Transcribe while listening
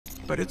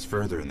but it's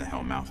further in the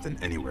Hellmouth than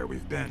anywhere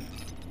we've been.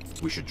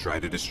 We should try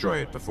to destroy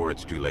it before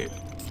it's too late.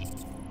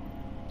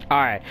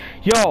 Alright.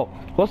 Yo,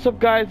 what's up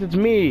guys? It's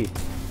me.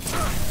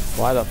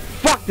 Why the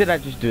fuck did I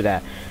just do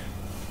that?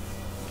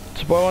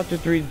 It's boy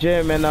 123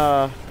 Jim and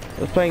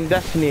we're playing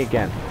Destiny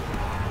again.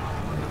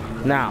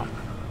 Now,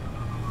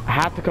 I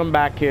have to come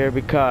back here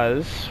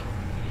because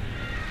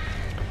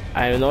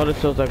I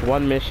noticed there was like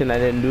one mission I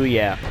didn't do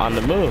yet on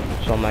the moon.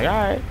 So I'm like,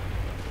 alright.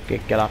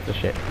 Get off the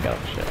shit. Get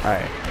off the shit.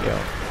 Alright, yo.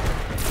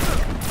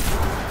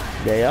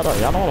 Yeah, y'all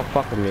don't wanna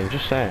fuck with me, I'm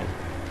just saying.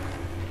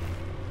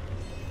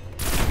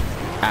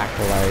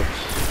 Acolytes.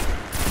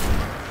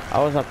 I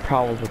always have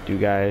problems with you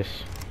guys.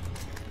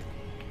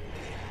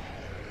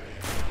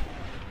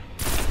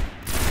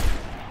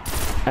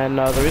 And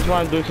the reason why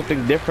I'm doing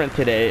something different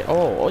today.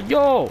 Oh,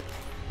 yo!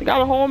 I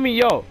got a homie,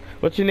 yo!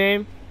 What's your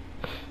name?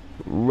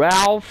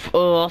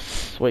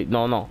 Ralphus. Wait,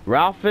 no.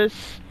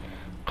 Ralphus.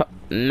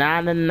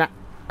 Nah.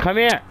 Come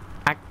here.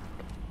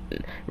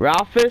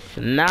 Ralphus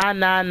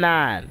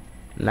 999.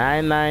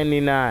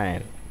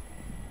 999.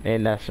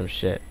 Ain't that some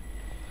shit?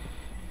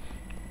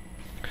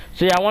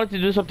 So yeah, I wanted to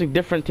do something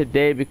different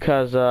today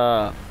because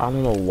I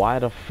don't know why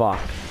the fuck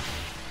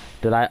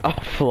did I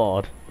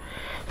upload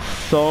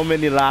so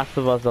many Last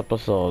of Us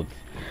episodes,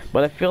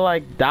 but I feel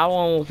like that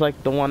one was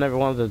like the one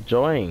everyone's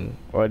enjoying,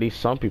 or at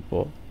least some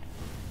people.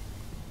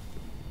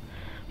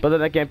 But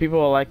then again, people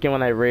will like it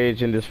when I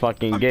rage in this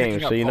fucking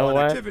game, so you know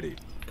what? Activity.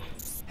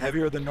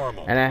 Heavier than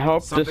normal. And I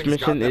hope this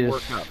mission is...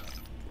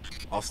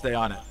 I'll stay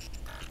on it.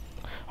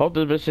 Hope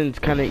this mission's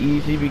kind of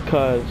easy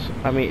because,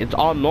 I mean, it's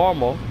all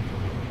normal.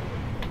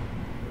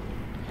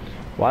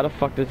 Why the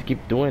fuck does it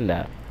keep doing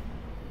that?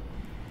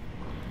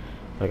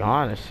 Like,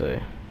 honestly.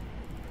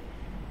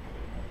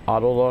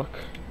 Auto look?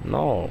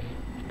 No.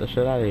 Get the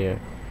shit out of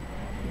here.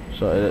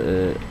 So,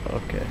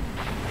 okay.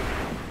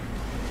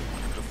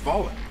 The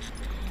Fallen.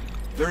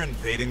 They're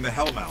invading the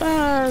Hellmouth.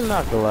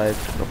 Not gonna lie.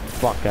 Get the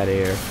fuck out of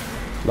here.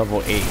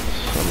 Level 8.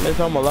 It's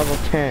almost level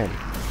 10.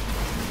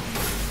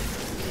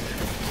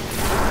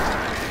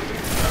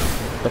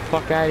 The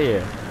fuck out of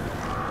here.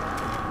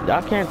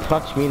 Y'all can't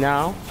touch me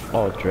now.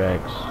 Oh,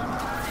 dregs.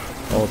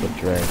 Oh, the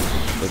dregs.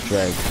 The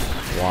dregs.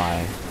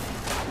 Why?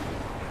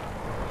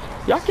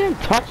 Y'all can't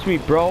touch me,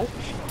 bro.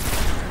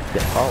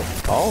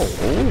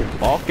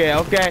 Oh.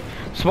 Okay.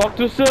 Smoke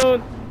too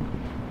soon.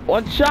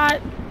 One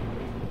shot.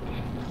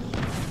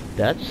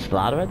 Did I just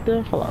slide right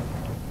there? Hold on.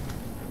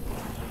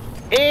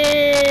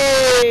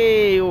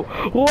 Hey!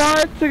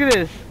 What? Look at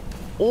this.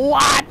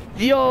 What?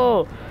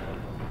 Yo!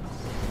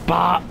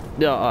 Bop!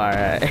 Yo,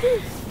 alright.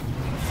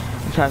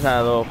 I'm trying to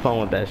have a little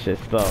fun with that shit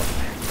still.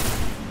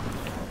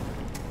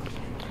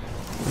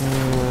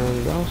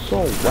 That was so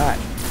whack.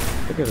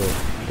 Look at this.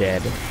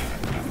 Dead. Look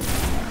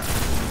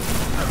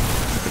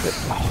at this.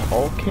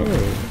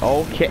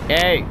 Oh, okay.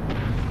 Hey!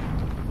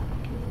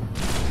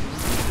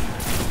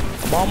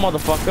 Come on,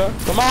 motherfucker.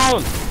 Come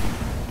on!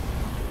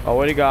 Oh,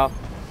 where'd he go?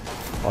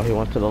 Oh, he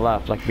went to the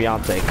left, like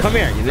Beyonce. Come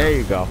here. There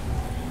you go.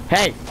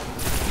 Hey!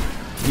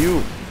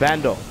 You,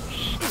 Vandal.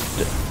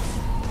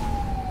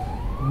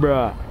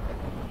 Bruh.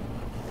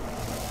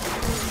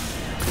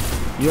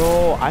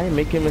 Yo, I ain't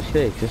making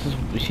mistakes.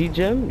 You see,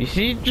 Jim?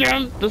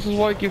 This is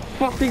why you keep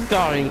fucking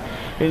dying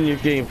in your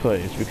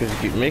gameplays. Because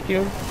you keep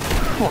making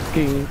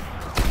fucking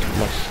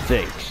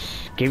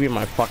mistakes. Give me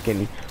my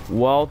fucking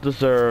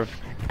well-deserved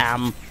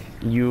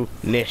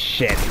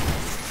ammunition.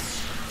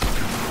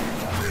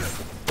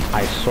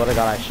 I swear to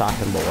God I shot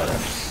him, but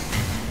whatever.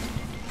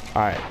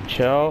 Alright,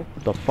 chill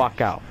the fuck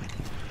out.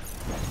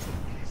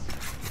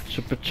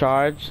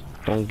 Supercharged,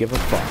 don't give a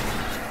fuck.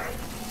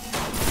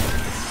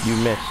 You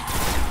missed.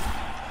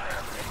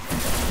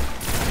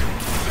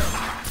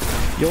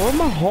 Yo, where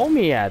my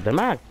homie at? The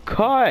man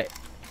cut.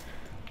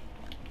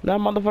 That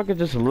motherfucker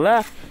just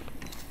left.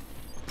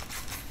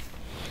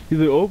 He's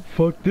like, oh,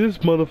 fuck this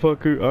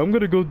motherfucker. I'm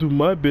gonna go do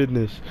my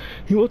business.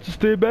 He wants to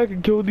stay back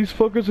and kill these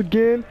fuckers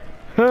again?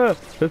 Huh,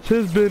 that's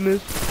his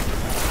business.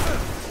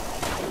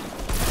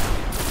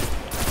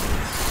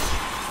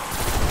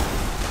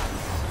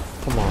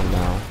 Come on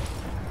now.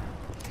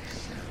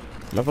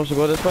 Am I supposed to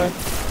go this way? I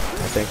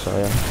think so,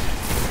 yeah.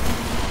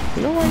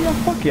 You know what, y'all,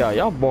 fuck y'all.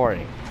 Y'all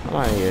boring. I'm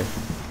out of here.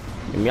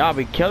 I mean, y'all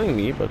be killing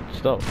me, but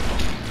still.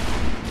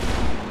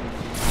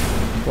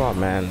 Come on,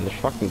 man. This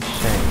fucking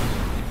shame.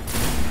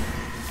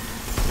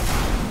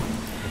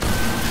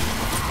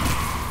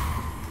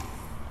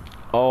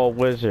 Oh,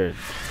 wizard.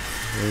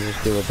 Let me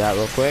just deal with that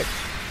real quick.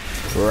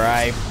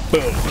 Right,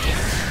 boom.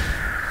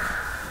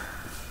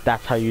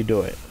 That's how you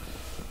do it.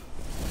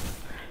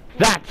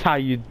 That's how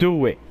you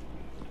do it.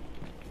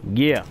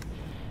 Yeah.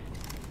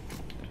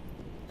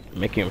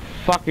 Making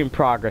fucking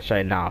progress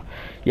right now.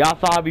 Y'all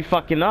thought I'd be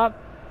fucking up?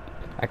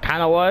 I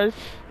kinda was.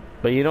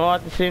 But you know what,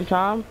 at the same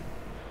time?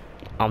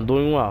 I'm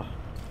doing well.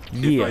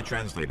 Yeah. If I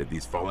translated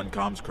these Fallen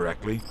comms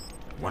correctly,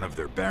 one of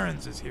their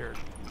barons is here.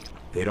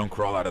 They don't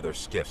crawl out of their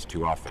skiffs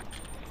too often.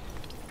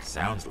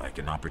 Sounds like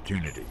an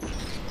opportunity.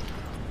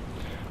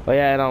 Oh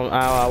yeah, and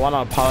I want to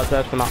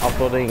apologize for not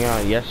uploading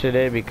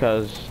yesterday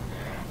because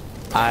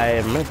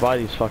My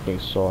body's fucking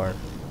sore.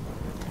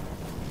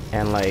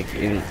 And like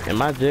in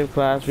my gym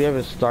class, we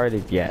haven't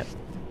started yet.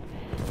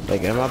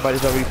 Like, and my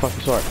body's already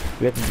fucking sore.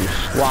 We have to do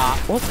squat.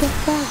 What the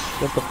fuck?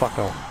 Get the fuck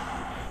out.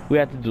 We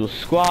have to do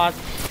squats.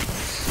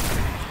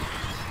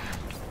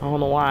 I don't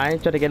know why. I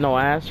ain't trying to get no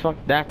ass. Fuck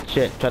that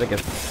shit. Try to do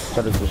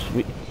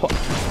sweet.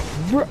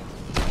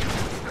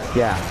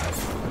 Yeah.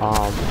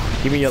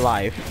 Give me your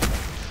life.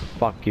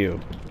 Fuck you.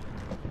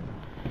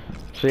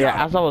 So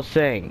yeah, as I was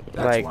saying,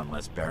 that's like, one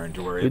less Baron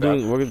to worry about.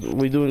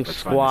 we're doing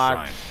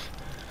squats.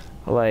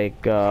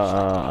 Like, we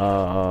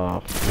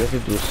have to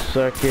do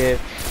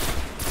circuits.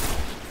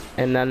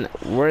 And then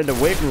we're in the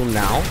weight room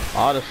now.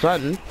 All of a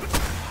sudden,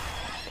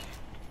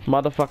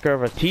 motherfucker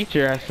of a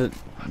teacher has to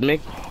make.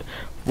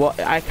 Well,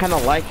 I kind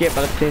of like it,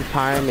 but at the same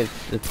time,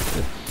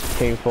 it's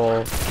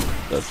painful.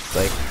 It's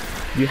like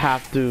you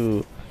have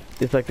to.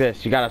 It's like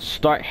this. You gotta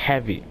start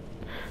heavy.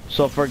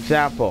 So, for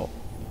example,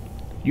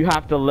 you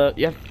have to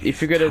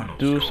if you're gonna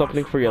do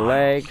something for your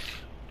legs,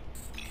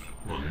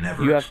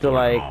 you have to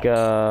like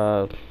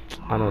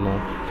I don't know.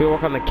 If you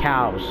work on the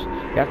cows,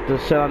 you have to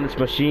sit on this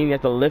machine. You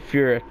have to lift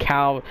your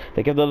cow.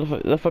 Like you have to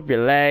lift up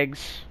your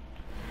legs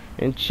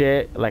and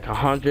shit. Like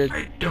 100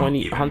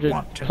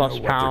 plus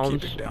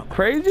pounds.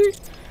 Crazy?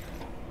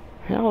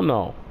 Hell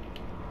no.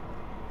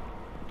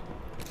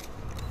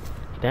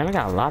 Damn, I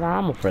got a lot of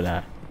ammo for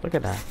that. Look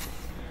at that.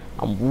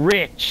 I'm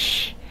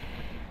rich.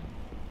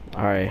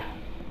 All right.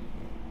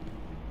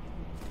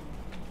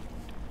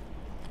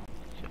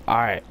 All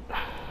right.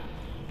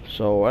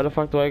 So where the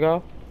fuck do I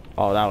go?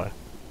 Oh, that way.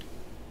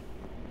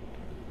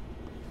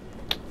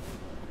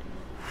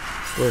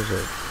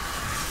 Wizard.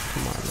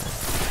 Come on, man.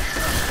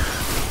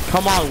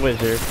 Come on,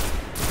 wizard.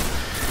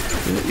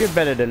 You're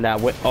better than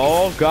that.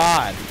 Oh,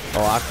 God.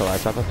 Oh,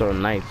 Acolytes. I thought they were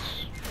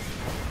knights.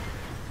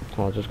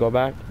 Come on, just go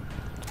back.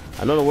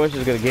 I know the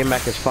wizard's gonna gain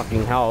back his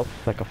fucking health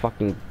like a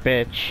fucking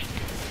bitch.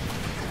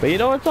 But you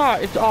know, it's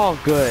all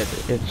good.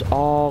 It's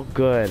all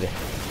good.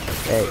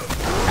 Hey,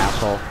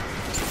 asshole.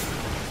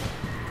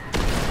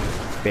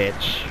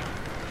 Bitch.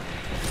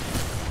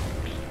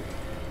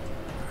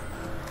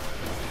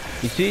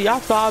 You see, y'all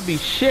thought I'd be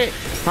shit,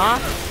 huh?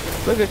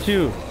 Look at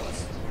you.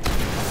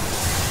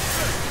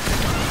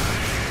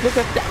 Look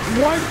at that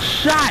one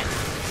shot.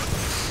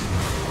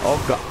 Oh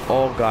god,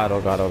 oh god, oh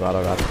god, oh god,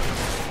 oh god.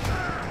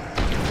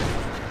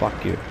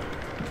 Fuck you.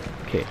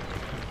 Okay.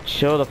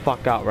 Chill the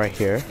fuck out right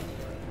here.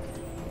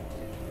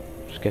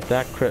 Just get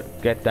that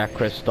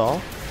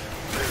crystal.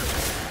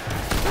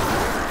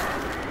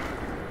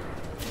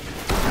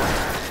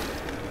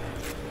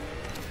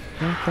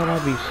 I thought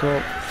I'd be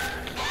so.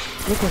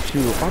 Look at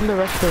you,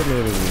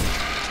 underestimating me.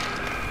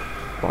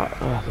 What?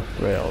 Oh, the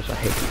thrills. I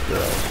hate the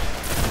thrills.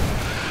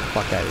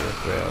 Fuck out of here,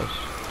 thrills.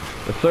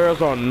 The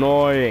thrills are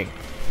annoying.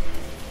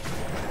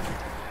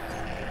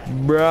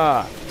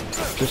 Bruh.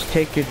 Just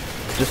take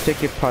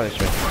your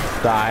punishment.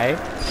 Die.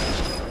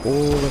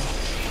 Oh,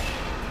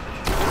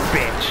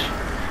 bitch.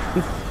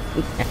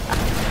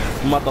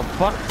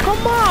 Motherfucker.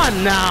 Come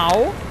on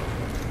now.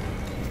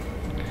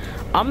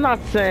 I'm not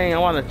saying I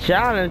want to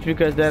challenge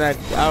because then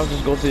I'll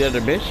just go to the other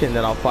mission,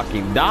 then I'll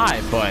fucking die,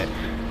 but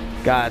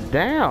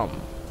goddamn.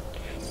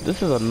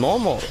 This is a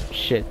normal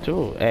shit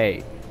too.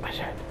 Hey, what's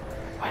that?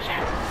 What's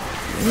that?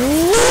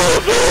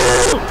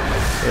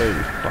 There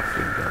you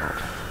fucking go.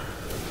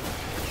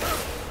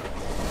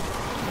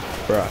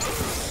 Bruh.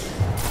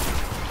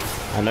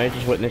 I know you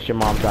just witnessed your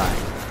mom die,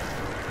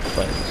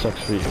 but it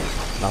sucks for you,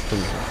 not for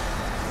me.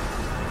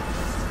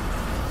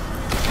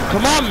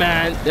 Come on,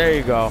 man. There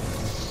you go.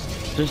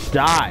 Just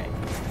die.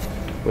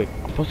 Wait,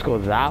 I'm supposed to go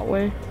that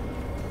way?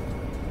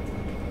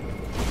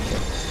 Okay.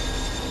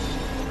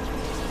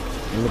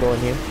 Let me go in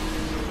here.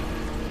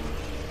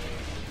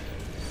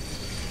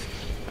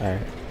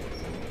 Alright.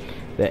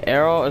 The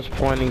arrow is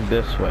pointing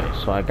this way,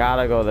 so I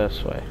gotta go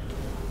this way.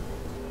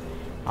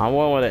 I'm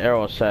going where the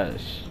arrow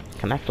says.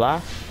 Can I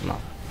fly?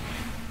 No.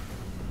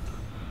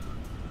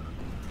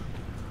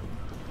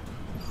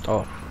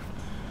 Oh.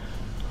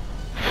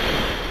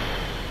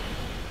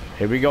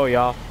 Here we go,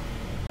 y'all.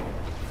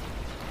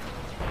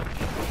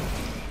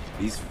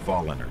 These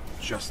Fallen are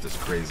just as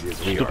crazy as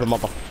we Stupid are.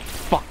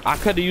 motherfucker. I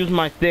could have used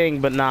my thing,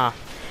 but nah.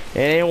 It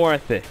ain't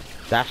worth it.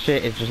 That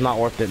shit is just not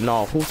worth it.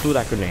 No. Who threw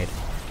that grenade?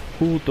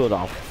 Who threw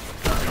that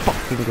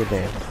fucking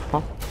grenade?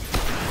 Huh?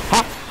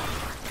 Huh?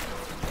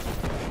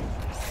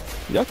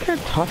 Y'all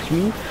can't touch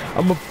me.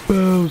 I'm a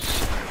boss.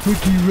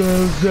 Ricky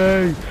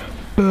Rouse.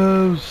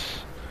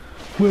 Boss.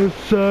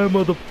 Westside,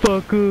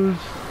 motherfuckers.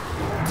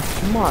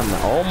 Come on.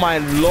 Oh my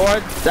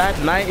lord.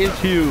 That knight is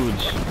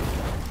huge.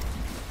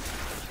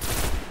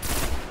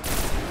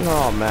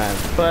 Oh man,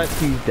 but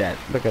he's dead.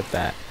 Look at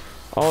that.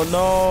 Oh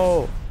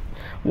no.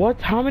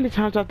 What? How many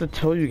times do I have to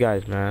tell you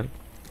guys, man?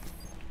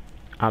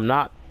 I am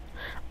not.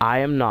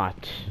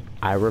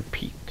 I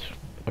repeat.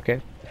 Okay?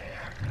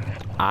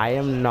 I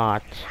am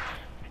not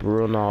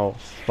Bruno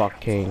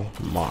fucking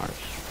Mars.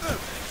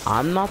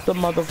 I'm not the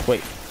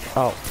wait.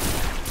 Oh.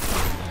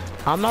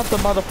 I'm not the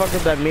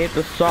motherfucker that made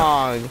the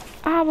song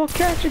I will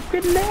catch a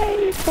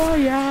grenade for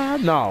ya.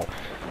 No.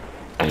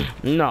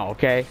 No,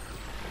 okay?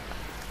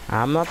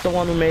 I'm not the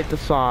one who made the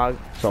song,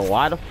 so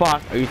why the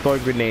fuck are you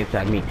throwing grenades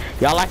at me?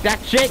 Y'all like that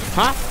shit,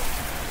 huh?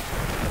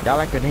 Y'all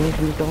like grenades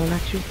being thrown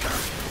at you?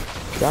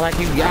 Y'all like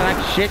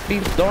shit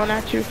being thrown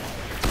at you?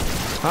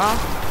 Huh?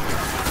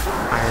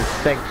 I didn't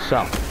think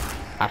so.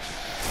 I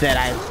said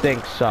I didn't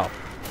think so.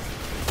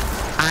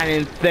 I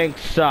didn't think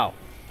so.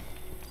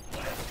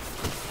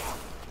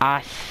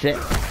 I said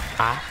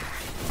I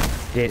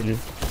didn't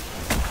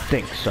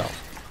think so.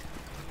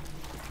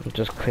 I'm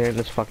just clearing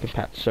this fucking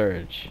pet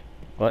surge.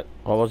 What?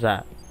 What was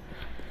that?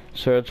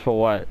 Surge for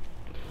what?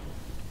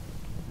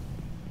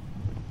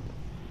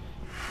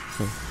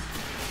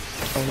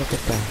 Oh, look at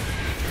that.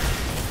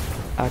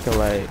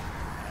 Acolyte.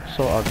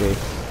 So ugly.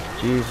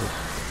 Jesus.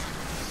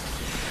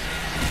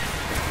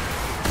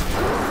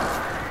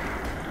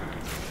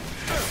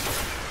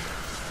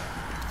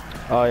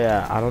 Oh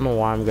yeah, I don't know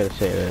why I'm gonna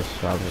say this,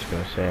 so I'm just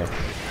gonna say it.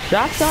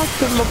 Shout out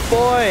to my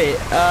boy,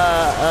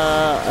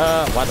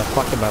 why the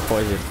fuck am I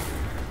poisoned?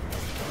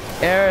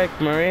 Eric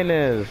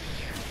Marinas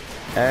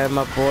and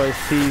my boy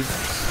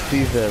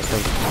Caesar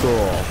from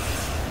school.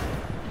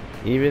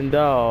 Even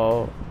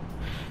though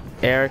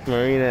Eric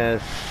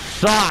Marinas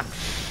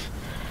sucks,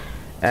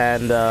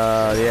 and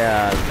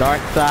yeah,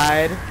 Dark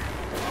Side,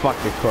 fuck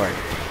your court.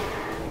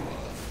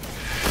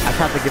 I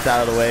tried to get that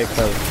out of the way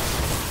because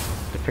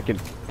the freaking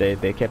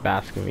they kept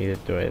asking me to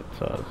do it,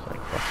 so I was like,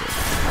 fuck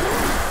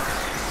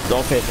it.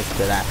 Don't pay attention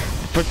to that.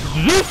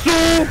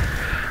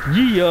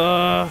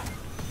 Yeah.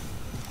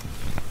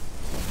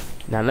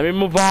 Now let me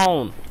move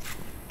on.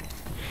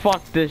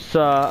 Fuck this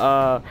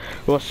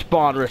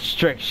respawn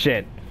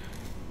restriction.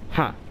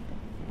 Huh.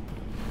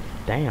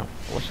 Damn.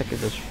 I wish I could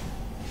just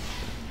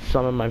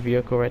summon my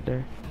vehicle right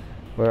there.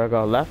 Where I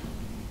go left?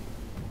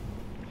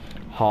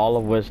 Hall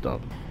of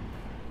Wisdom.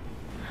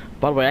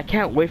 By the way, I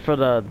can't wait for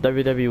the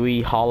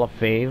WWE Hall of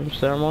Fame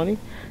ceremony.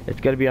 It's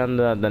gonna be on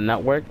the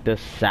network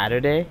this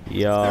Saturday.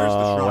 Yo,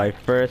 my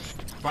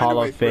first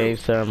Hall of Fame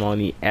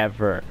ceremony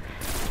ever.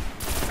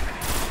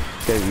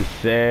 It's gonna be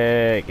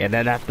sick. And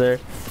then after,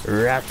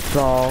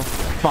 Wrestle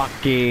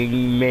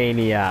fucking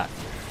Mania.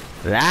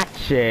 That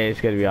shit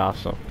is gonna be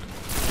awesome.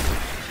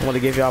 I'm gonna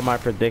give y'all my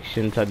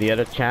predictions on the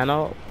other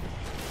channel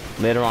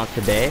later on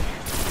today.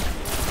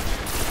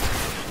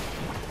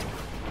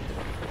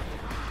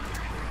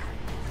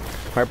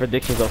 My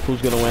predictions of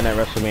who's gonna win at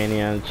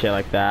WrestleMania and shit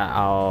like that.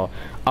 I'll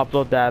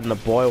upload that in the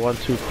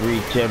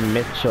Boy123 Jim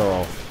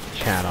Mitchell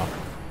channel.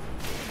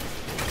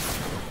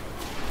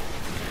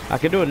 I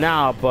can do it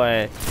now,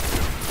 but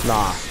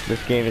nah,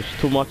 this game is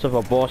too much of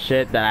a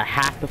bullshit that I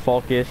have to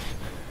focus.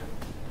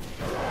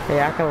 Hey,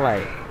 I can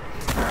like,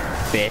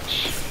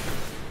 bitch,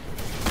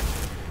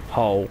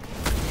 ho.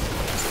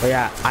 But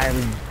yeah, I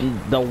am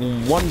the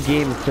one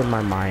game that's in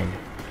my mind.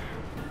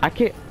 I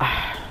can't.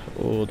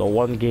 Ooh, the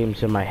one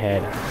game's in my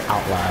head,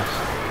 Outlast.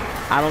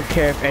 I don't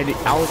care if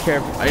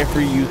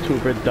every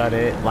YouTuber done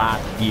it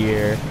last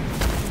year.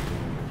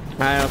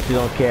 I honestly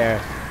don't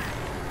care.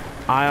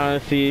 I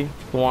honestly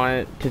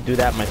wanted to do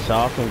that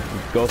myself and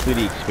go through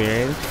the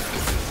experience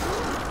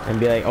and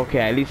be like, okay,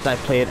 at least I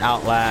played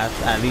Outlast,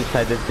 at least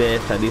I did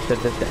this, at least I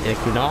did that,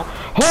 like, you know?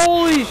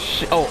 Holy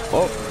shit! Oh,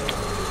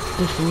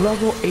 this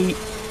level 8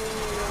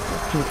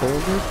 fucking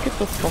ogre, get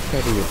the fuck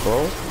out of here,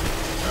 bro.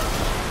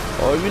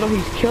 Oh, you know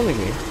he's killing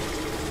me.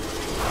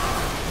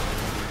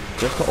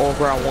 Just the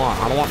ogre I want.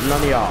 I don't want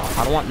none of y'all.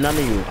 I don't want none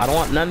of you. I don't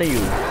want none of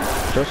you.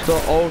 Just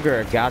the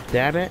ogre. God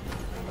damn it.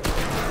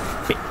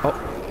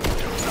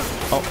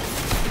 Oh.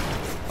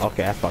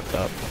 Okay, I fucked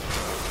up.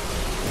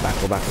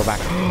 Go back.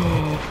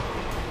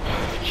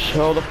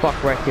 Chill the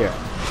fuck right here.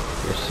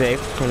 You're safe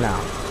for now.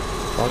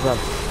 As long as that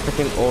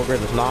freaking ogre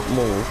does not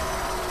move.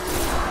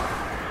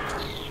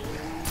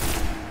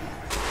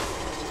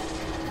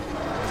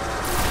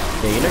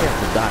 Yeah, you know you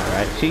have to die,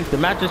 right? See, the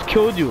man just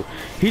killed you.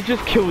 He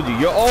just killed you.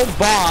 Your own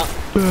boss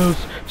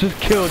just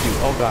killed you.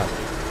 Oh god.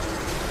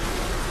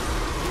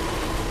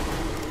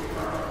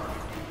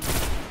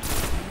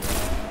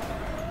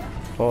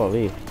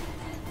 Holy.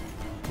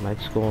 Night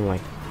school in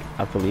like, I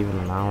have to leave in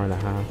an hour and a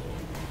half.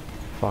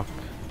 Fuck.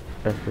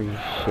 Every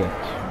shit.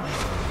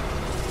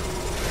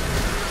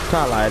 It's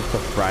not live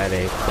till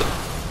Friday.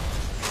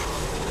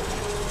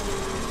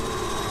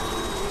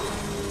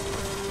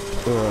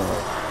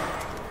 Ugh.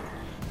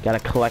 Gotta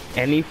collect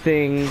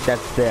anything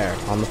that's there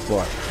on the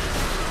floor.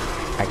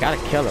 I gotta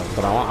kill him,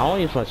 but I want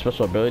to use my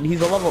special ability.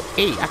 He's a level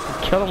 8. I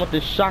can kill him with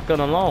this shotgun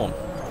alone.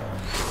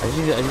 I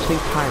just need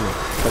timing.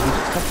 But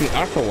these fucking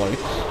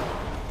acolytes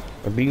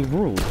are being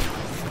rude.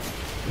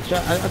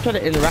 I'm trying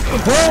to interact.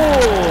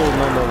 Oh!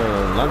 No.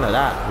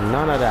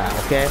 None of that,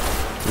 okay?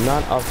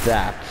 None of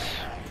that.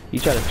 You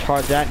try to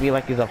charge at me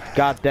like he's a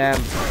goddamn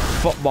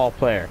football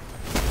player.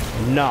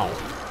 No.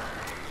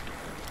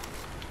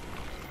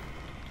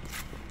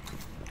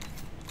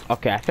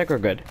 Okay, I think we're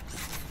good.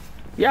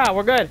 Yeah,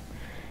 we're good.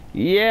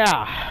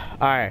 Yeah.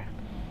 Alright.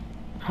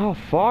 How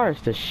far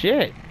is the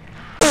shit?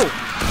 Ooh.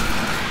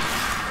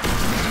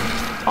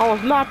 I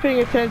was not paying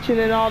attention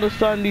and all of a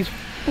sudden these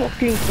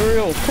fucking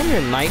thrills. Come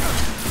here, Knight.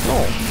 No,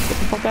 get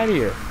the fuck out of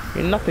here.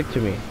 You're nothing to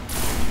me.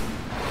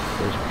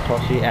 This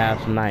pussy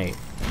ass knight.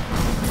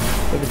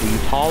 Look at you,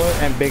 taller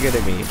and bigger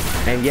than me,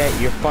 and yet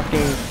you're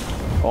fucking.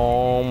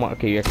 Oh my.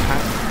 Okay, you're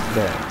kind of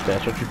there.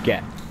 That's what you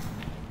get.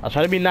 I'll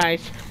try to be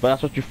nice, but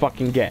that's what you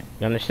fucking get.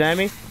 You understand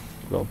me,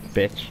 little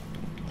bitch?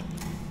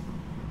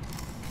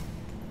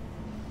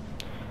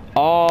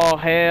 Oh,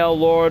 hail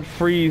Lord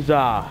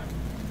Frieza.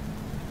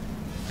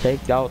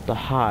 Take out the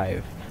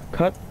hive.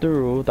 Cut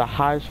through the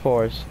hive's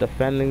force,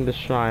 defending the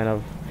shrine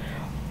of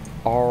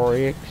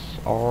Aurochs.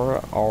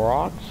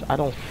 I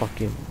don't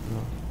fucking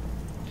know.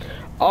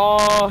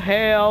 Oh,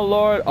 hail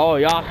Lord. Oh,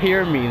 y'all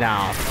hear me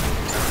now.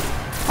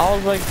 I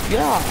was like,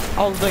 yeah.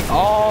 I was like,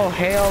 oh,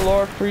 hail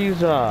Lord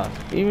Frieza.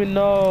 Even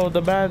though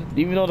the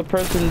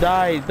person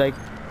died like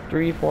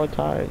 3-4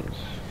 times.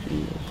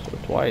 Jesus, or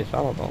twice.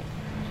 I don't know.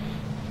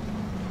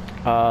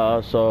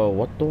 So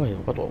what?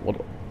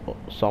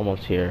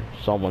 Someone's here.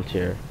 Someone's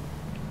here.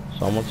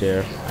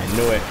 I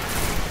knew it.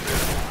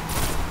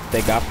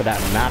 Thank God for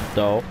that map,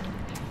 though.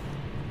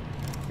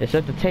 It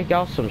said to take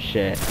out some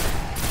shit.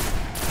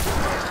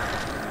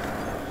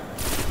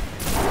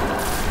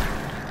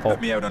 Let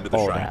me out under the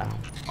shrine. Yeah.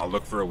 I'll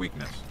look for a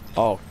weakness.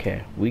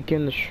 Okay,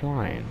 weaken the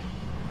shrine.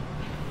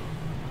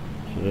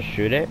 So just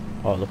shoot it.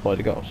 Oh, look where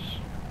it goes.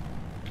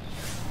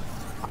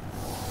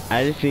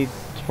 I just need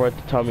for it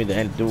to tell me the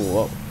end.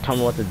 Tell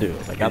me what to do.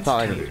 Like that's all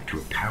I need. To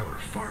a tower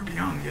far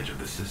beyond the edge of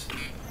the system.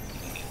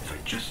 If I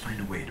just find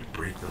a way to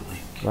break the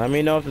link. Let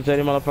me know if there's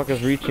any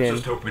motherfuckers reaching. Let's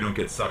just hope we don't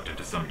get sucked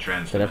into some Should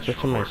I switch to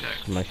trans-dimensional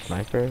vortex. my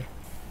sniper?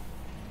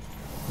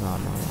 No.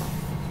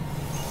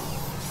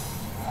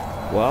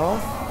 Well,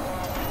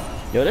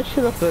 yo, this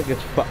shit looks like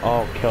it's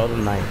oh, kill the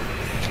knight.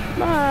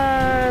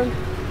 Man,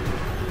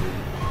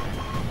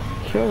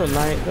 kill the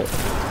knight.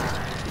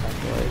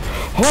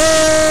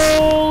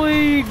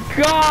 Holy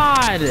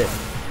God!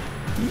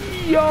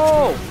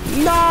 Yo,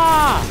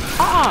 nah!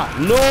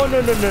 No.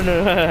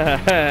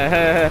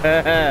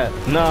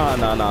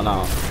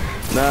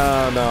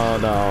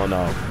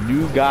 No.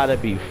 You gotta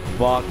be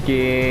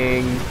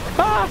fucking.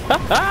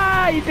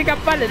 You think I'm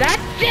fun of that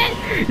shit?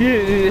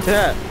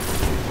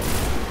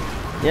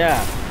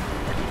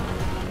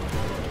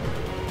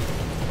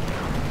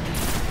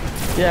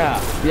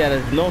 Yeah,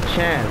 there's no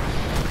chance,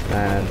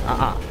 man.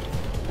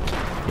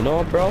 You know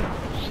what, bro?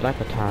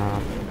 Sniper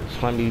time. This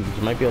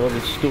might be a little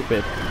bit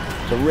stupid.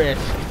 It's a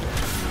risk.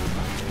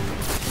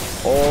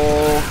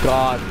 Oh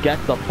God,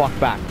 get the fuck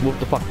back. Move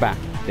the fuck back.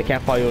 They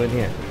can't follow you in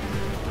here.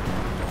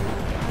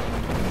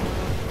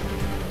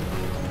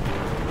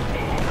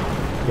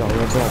 Yo,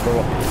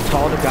 bro.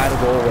 Tell the guy to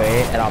go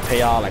away and I'll pay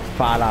y'all like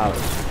 $5.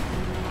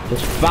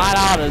 Just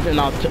 $5 and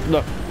I'll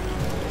look.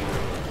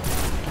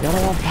 Y'all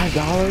don't want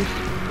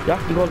 $5? Y'all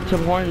can go to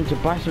Tim Hortons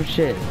and buy some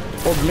shit.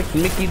 Oh,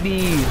 Mickey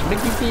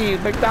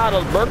D's,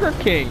 McDonald's, Burger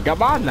King.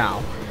 Come on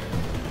now.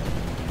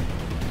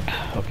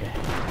 Okay.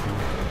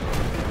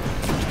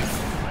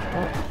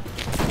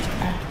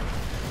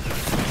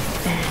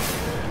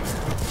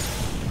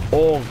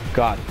 Oh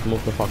God,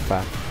 move the fuck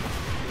back.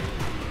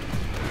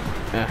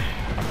 Okay.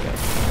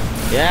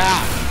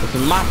 Yeah, this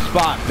is my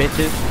spot,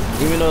 bitches.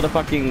 Even though the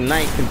fucking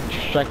knight can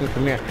strike me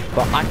from here,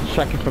 but I can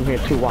strike you from here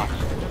too. Watch.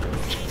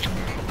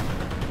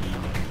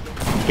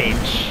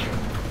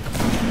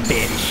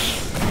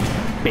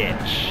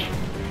 Bitch.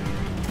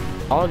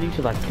 All these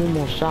are like 2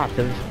 more shots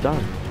and it's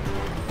done.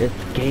 It's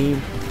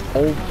game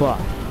over.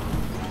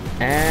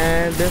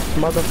 And this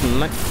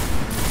motherfucker,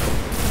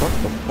 what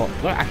the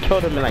fuck? I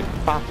killed him in like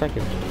 5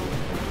 seconds.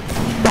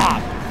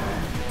 Stop.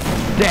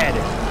 Dead.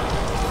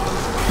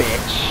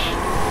 Bitch.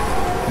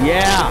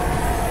 Yeah.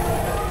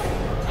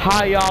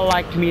 How y'all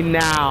like me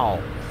now?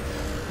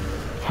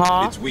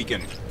 Huh? It's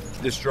weakened.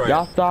 Destroy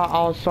Y'all it. thought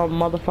I was some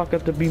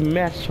motherfucker to be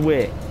messed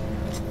with.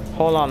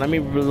 Hold on, let me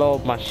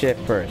reload my shit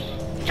first.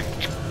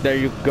 There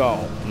you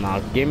go. Now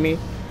give me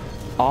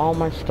all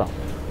my stuff.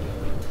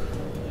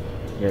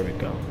 Here we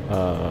go.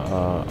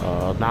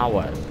 Now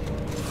what?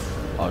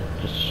 Oh,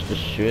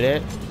 just shoot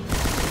it.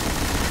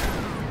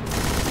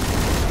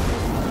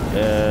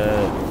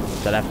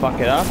 Did I fuck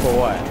it up or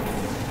what?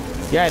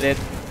 Yeah, I did.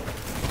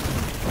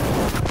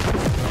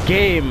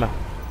 Game,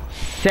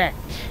 set,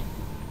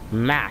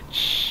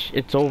 match.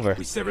 It's over.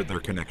 We severed their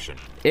connection.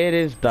 It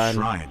is done.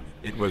 Shrine.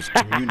 It was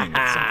communing with something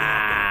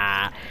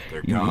out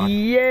there. Their god.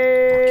 Yeah.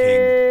 Or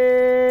king.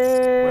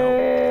 Well,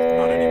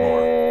 not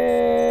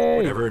anymore.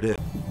 Whatever it is.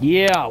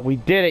 Yeah, we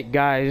did it,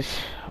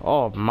 guys.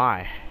 Oh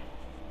my.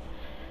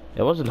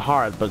 It wasn't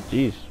hard, but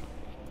jeez.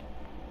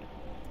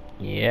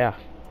 Yeah.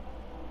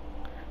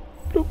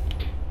 Bloop.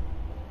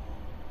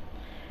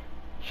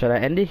 Should I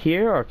end it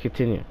here or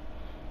continue?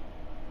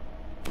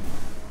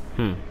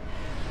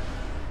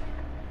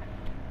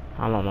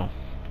 I don't know.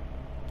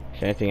 Is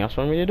there anything else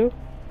for me to do?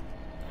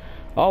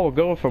 Oh, we're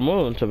going for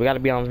moon, so we gotta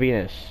be on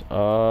Venus.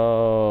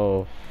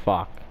 Oh,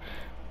 fuck.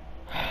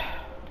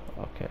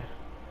 Okay.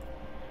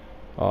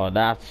 Oh,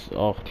 that's...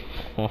 Oh.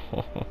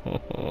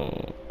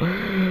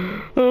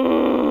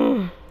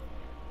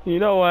 You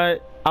know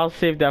what? I'll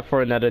save that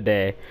for another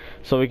day,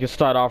 so we can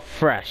start off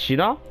fresh, you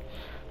know?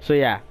 So,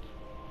 yeah.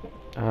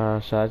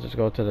 Should I just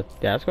go to the...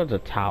 Yeah, let's go to the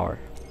tower.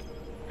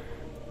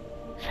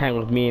 Just hang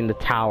with me in the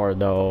tower,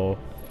 though.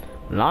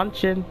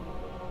 Launching.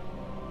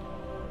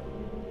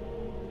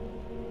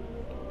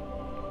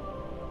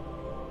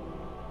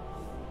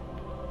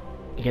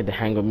 You get to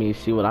hang with me,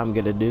 see what I'm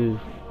gonna do.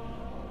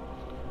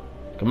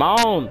 Come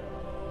on!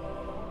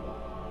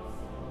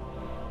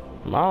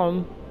 Come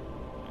on.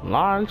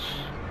 Launch.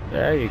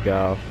 There you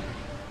go.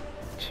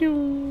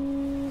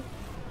 Choo.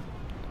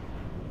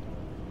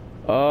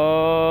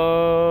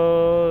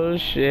 Oh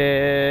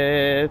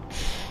shit.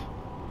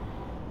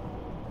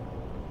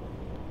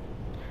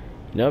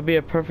 That'll be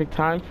a perfect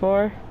time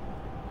for?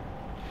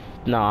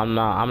 No, I'm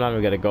not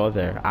even gonna go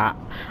there.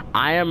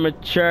 I am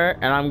mature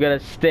and I'm gonna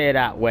stay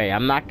that way.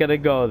 I'm not gonna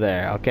go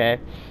there, okay?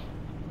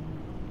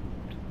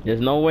 There's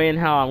no way in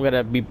hell I'm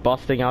gonna be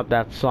busting out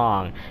that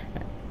song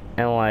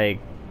and like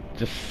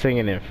just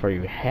singing it for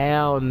you.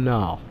 Hell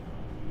no.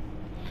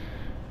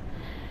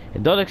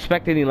 And don't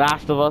expect any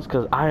Last of Us,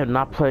 because I am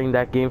not playing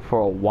that game for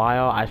a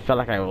while. I felt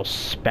like I was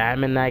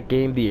spamming that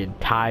game the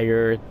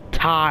entire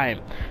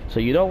time. So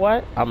you know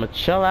what? I'm gonna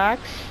chillax,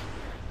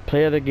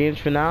 play other games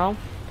for now.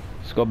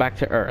 Let's go back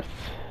to Earth.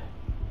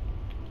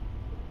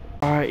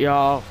 Alright,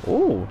 y'all.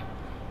 Ooh.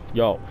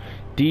 Yo.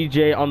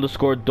 DJ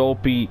underscore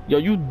dopey. Yo,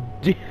 you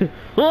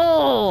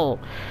oh!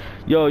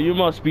 Yo, you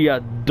must be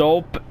a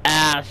dope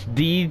ass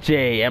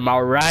DJ, am I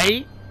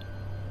right?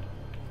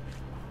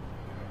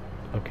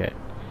 Okay.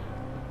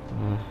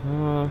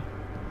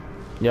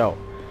 Yo.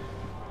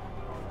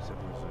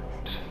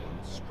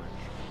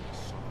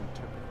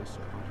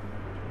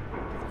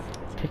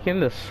 Taking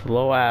the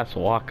slow ass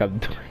walk I'm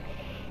doing.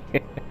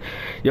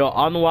 Yo,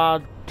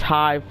 Unwild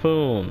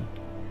Typhoon.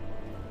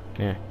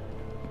 Yeah.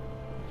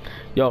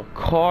 Yo,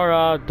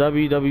 Cora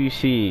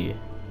WWC.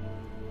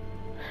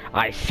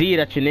 I see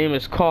that your name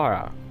is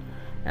Cora,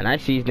 and I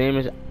see his name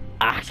is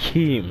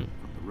Akeem.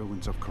 The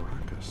ruins of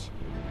Caracas.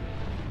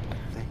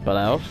 But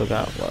I also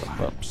got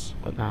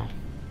what now?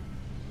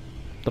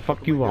 The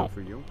fuck you want?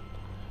 For you?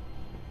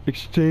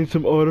 Exchange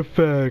some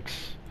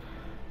artifacts.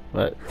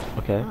 But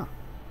okay.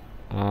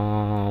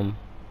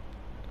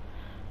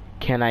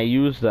 Can I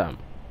use them?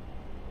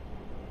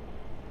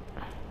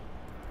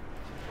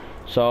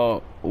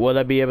 So will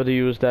I be able to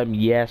use them?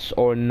 Yes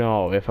or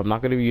no? If I'm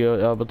not gonna be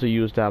able to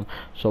use them,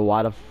 so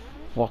why the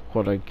fuck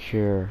would I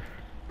care?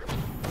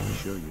 I'm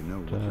sure you know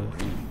what you're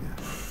aiming at.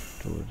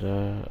 Do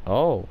that.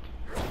 Oh.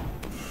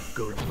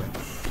 Good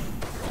weapon.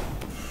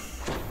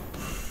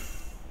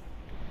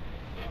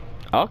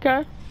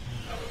 Okay.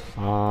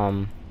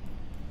 Come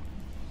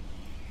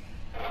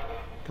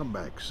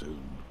back soon.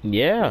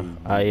 Yeah.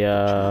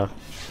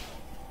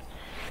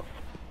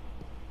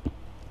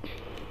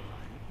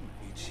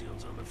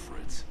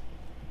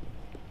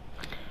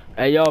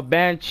 Hey yo,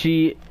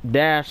 Banshee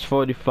Dash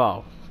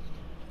 44.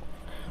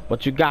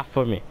 What you got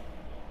for me?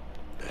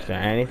 Is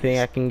there anything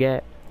I can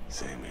get?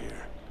 Same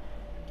here.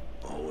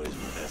 Always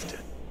left it.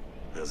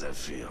 How's that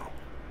feel?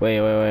 Wait.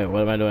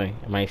 What am I doing?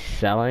 Am I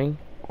selling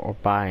or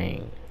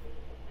buying?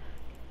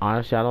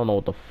 Honestly, I don't know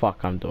what the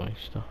fuck I'm doing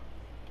still.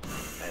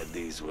 Had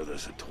these with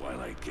us at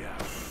Twilight Gap.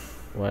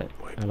 What?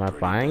 Wiped Am I pretty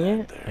buying bad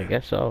it? there. I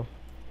guess so.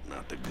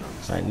 Not the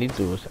guns. What I need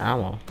to is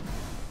ammo.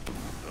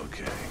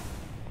 Okay.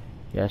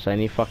 Yes, I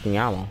need fucking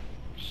ammo.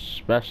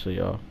 Especially,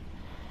 yo.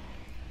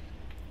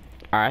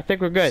 Alright, I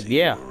think we're good. See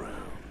Yeah. you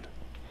around.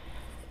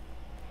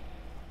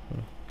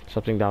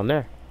 Something down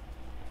there.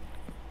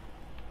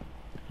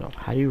 So,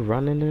 how do you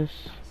run in this?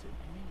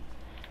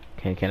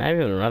 Can I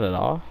even run at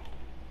all?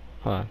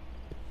 Hold on.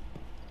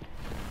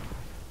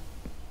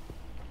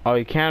 Oh,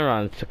 you can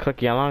run. It's a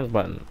click your long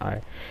button.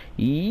 Alright.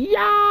 Yeah!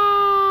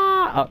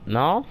 Oh,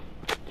 no?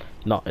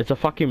 No, it's a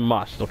fucking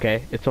must,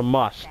 okay? It's a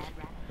must.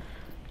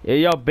 Hey,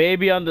 yo,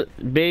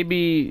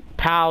 baby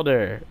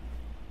powder.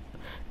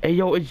 Hey,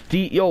 yo,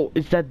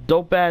 it's that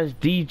dope ass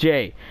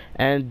DJ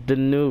and the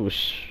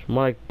noose.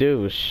 More like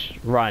douche.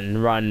 Run.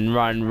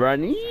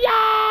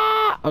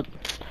 Yeah! Oh,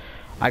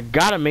 I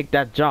gotta make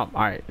that jump.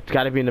 Alright, it's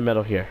gotta be in the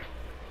middle here.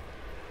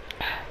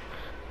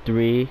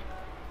 3,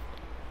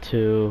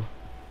 2,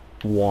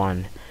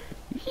 1.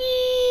 Yeah!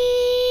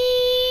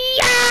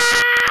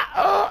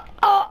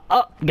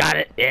 Oh, got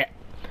it. Yeah.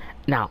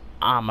 Now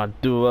I'ma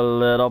do a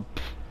little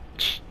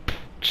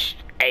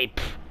ape.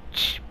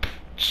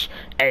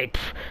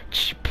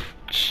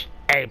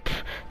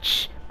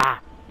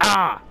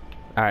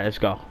 Alright, let's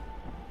go.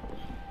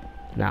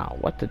 Now,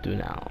 what to do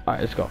now?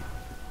 Alright, let's go.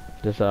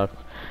 There's a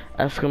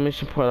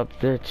exclamation point up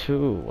there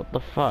too. What the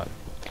fuck?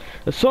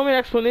 There's so many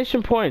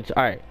exclamation points.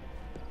 Alright,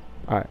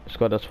 let's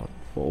go this one.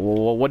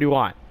 What do you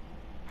want?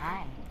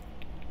 Hi.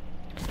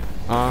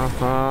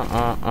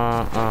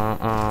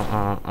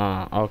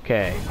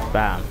 Okay,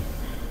 bam.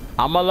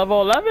 I'm a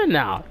level 11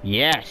 now.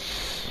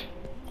 Yes.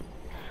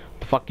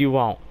 The fuck you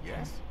want?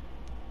 Yes?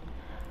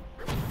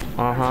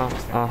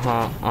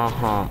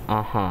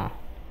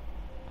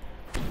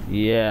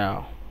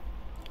 Yeah.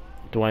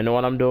 Do I know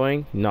what I'm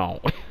doing?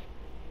 No.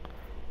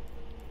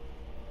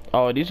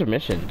 Oh, these are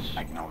missions.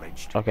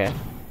 Acknowledged. Okay.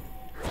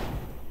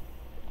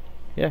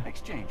 Yeah.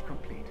 Exchange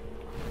complete.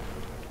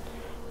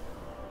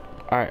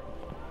 Alright.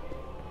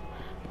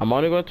 I'm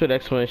only going to the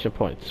exclamation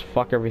points.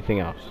 Fuck everything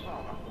else.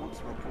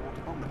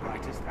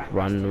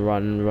 Run,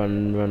 run,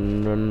 run,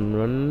 run, run,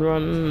 run,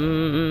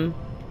 run.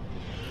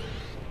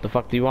 The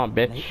fuck do you want,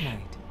 bitch? Late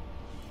night.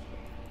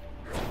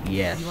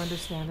 Yes. You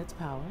understand its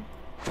power?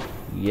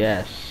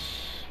 Yes.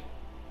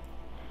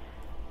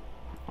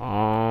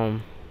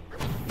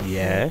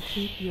 Yes.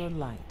 Keep your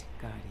light,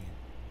 Guardian.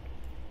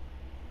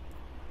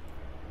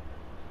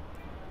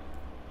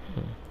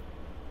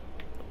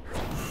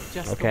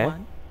 Just Okay. the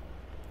one?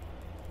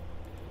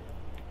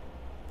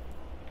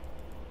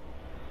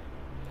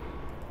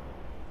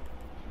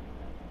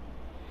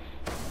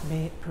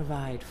 May it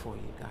provide for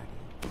you, Guardian.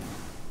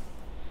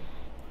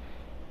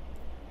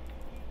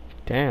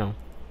 Damn.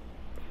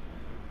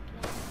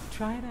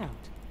 Try it out.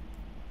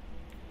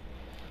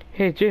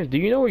 Hey James, do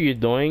you know what you're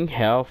doing?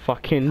 Hell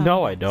fucking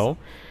no, I don't.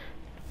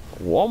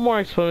 One more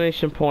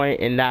exclamation point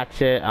and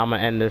that's it. I'm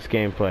gonna end this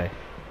gameplay.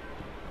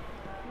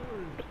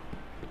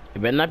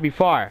 It better not be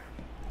far.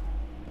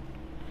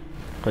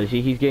 Cause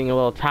he's getting a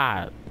little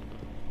tired.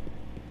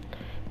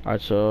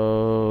 Alright, so...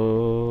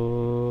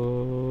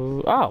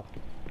 Oh!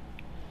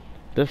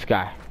 This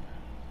guy.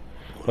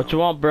 What you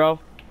want, bro?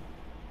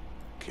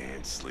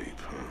 Can't sleep,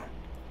 huh?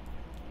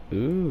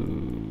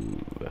 Ooh.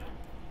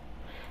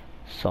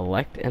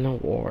 Select an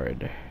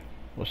award.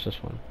 What's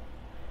this one?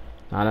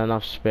 Not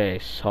enough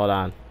space. Hold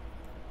on.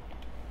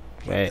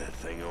 Wait. Keep that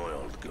thing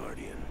oiled,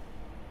 Guardian.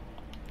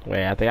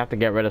 Wait, I think I have to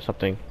get rid of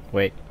something.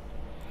 Wait.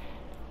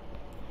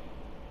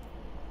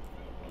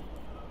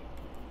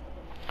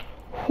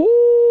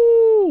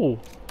 Whoo!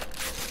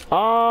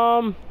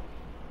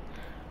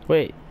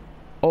 Wait.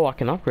 Oh, I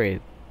can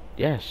upgrade.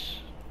 Yes.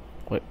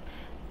 Wait.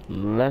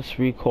 Less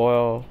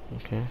recoil.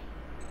 Okay.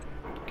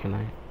 Can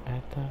I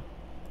add that?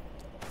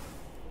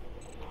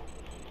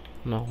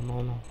 No,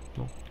 no, no,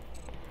 no.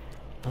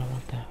 I don't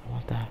want that. I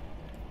want that.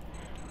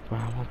 But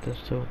I want this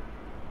too.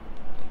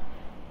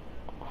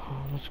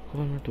 How much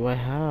glimmer do I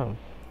have?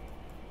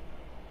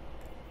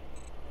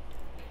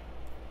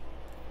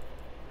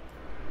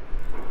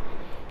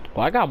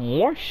 Well, I got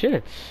more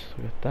shits.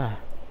 Look at that.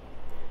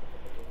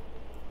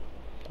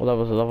 What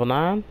level is it? Level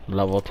 9?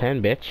 Level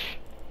 10, bitch.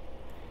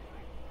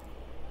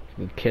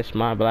 You can kiss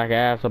my black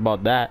ass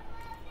about that.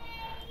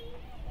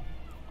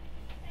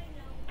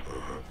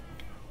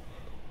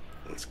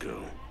 Let's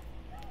go.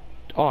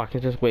 Oh, I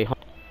can just wait.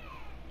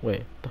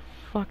 Wait, the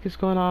fuck is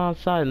going on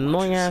outside?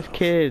 Annoying ass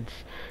kids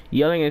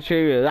yelling and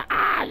screaming.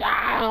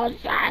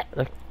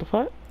 Like the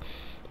fuck?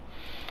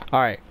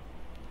 Alright.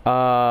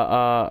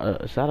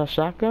 Is that a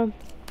shotgun?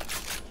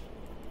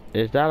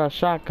 Is that a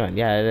shotgun?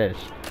 Yeah, it is.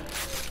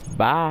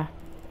 Bye.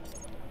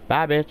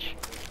 Bye, bitch.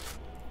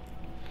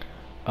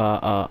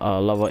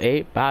 Level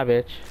 8. Bye,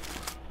 bitch.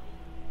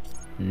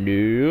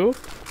 Nope.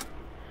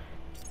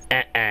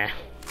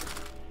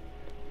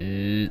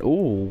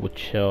 Ooh,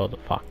 chill the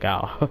fuck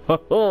out.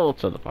 Chill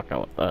the fuck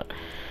out with that.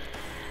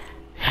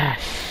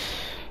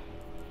 Yes.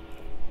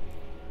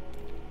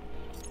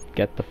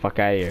 Get the fuck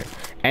out of here.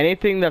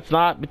 Anything that's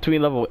not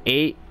between level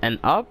 8 and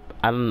up,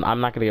 I'm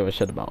not gonna give a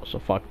shit about. So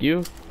fuck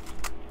you.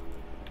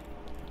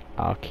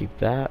 I'll keep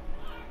that.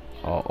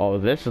 Oh,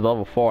 this is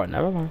level 4.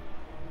 Never mind.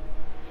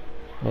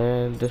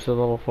 And this is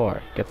level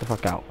 4. Get the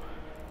fuck out.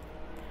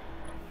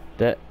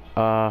 That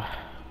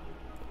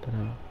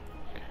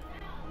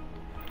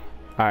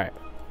Alright.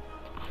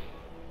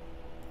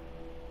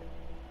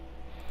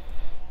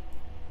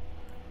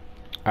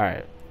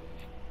 Alright.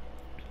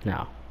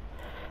 Now.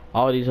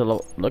 All these are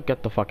low. Look,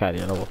 get the fuck out of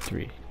here. Level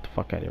 3. Get the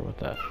fuck out of here with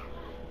that.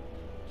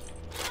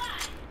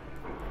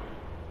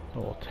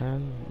 Level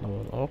 10.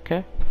 Level.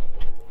 Okay.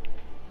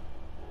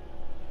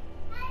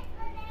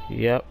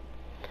 Yep.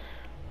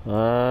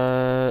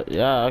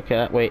 Yeah,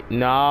 okay. Wait.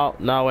 No,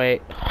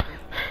 wait.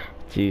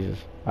 Jesus.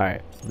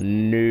 Alright.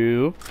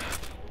 Nope.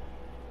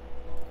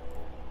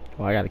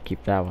 Oh, I gotta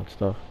keep that one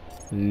still.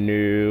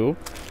 Nope.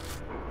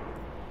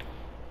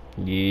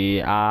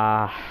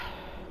 Yeah.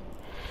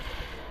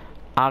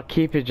 I'll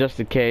keep it just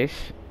in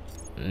case.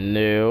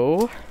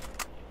 No.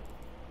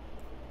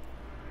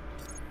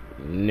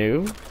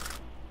 No.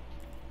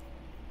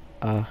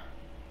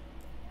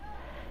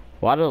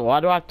 Why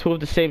do I have 2 of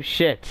the same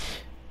shits?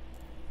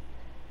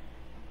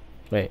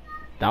 Wait,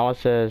 that one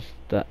says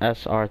the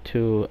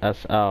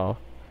SR2SL.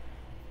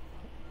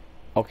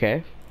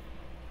 Okay.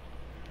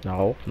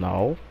 No.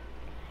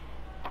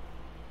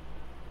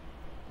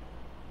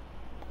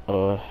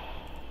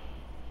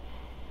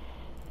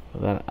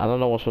 Then I don't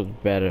know which one's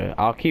better.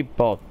 I'll keep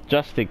both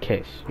just in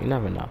case. You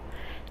never know.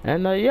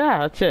 And yeah,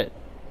 that's it.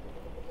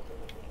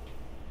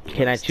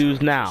 Can I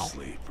choose now?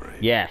 Sleep,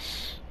 right?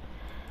 Yes.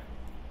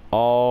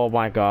 Oh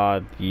my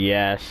god,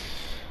 yes.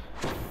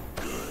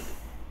 Good.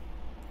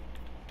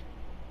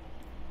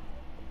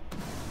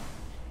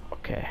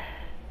 Okay.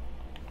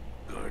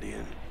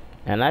 Guardian.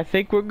 And I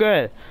think we're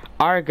good.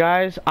 Alright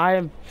guys, I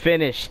am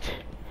finished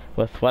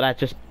with what I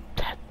just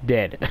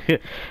did.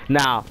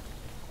 Now,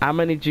 I'm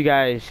gonna need you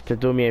guys to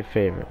do me a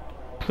favor.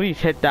 Please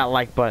hit that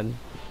like button.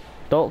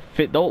 Don't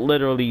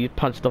literally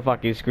punch the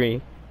fucking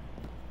screen.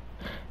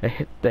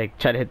 Like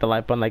try to hit the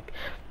like button. Like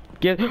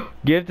give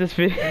this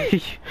video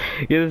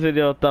give this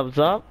video a thumbs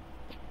up.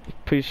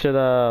 Be sure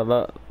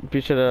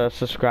to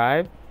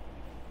subscribe.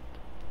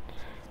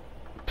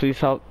 Please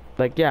help.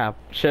 Like yeah,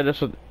 share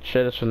this with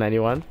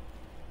anyone,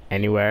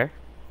 anywhere,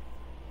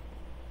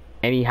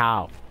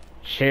 anyhow.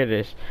 Share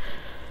this.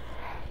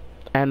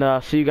 And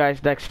see you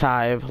guys next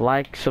time.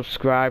 Like,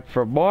 subscribe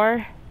for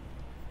more.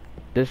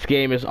 This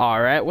game is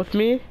alright with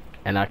me,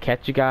 and I'll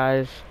catch you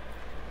guys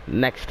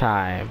next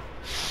time.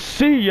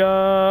 See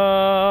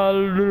ya.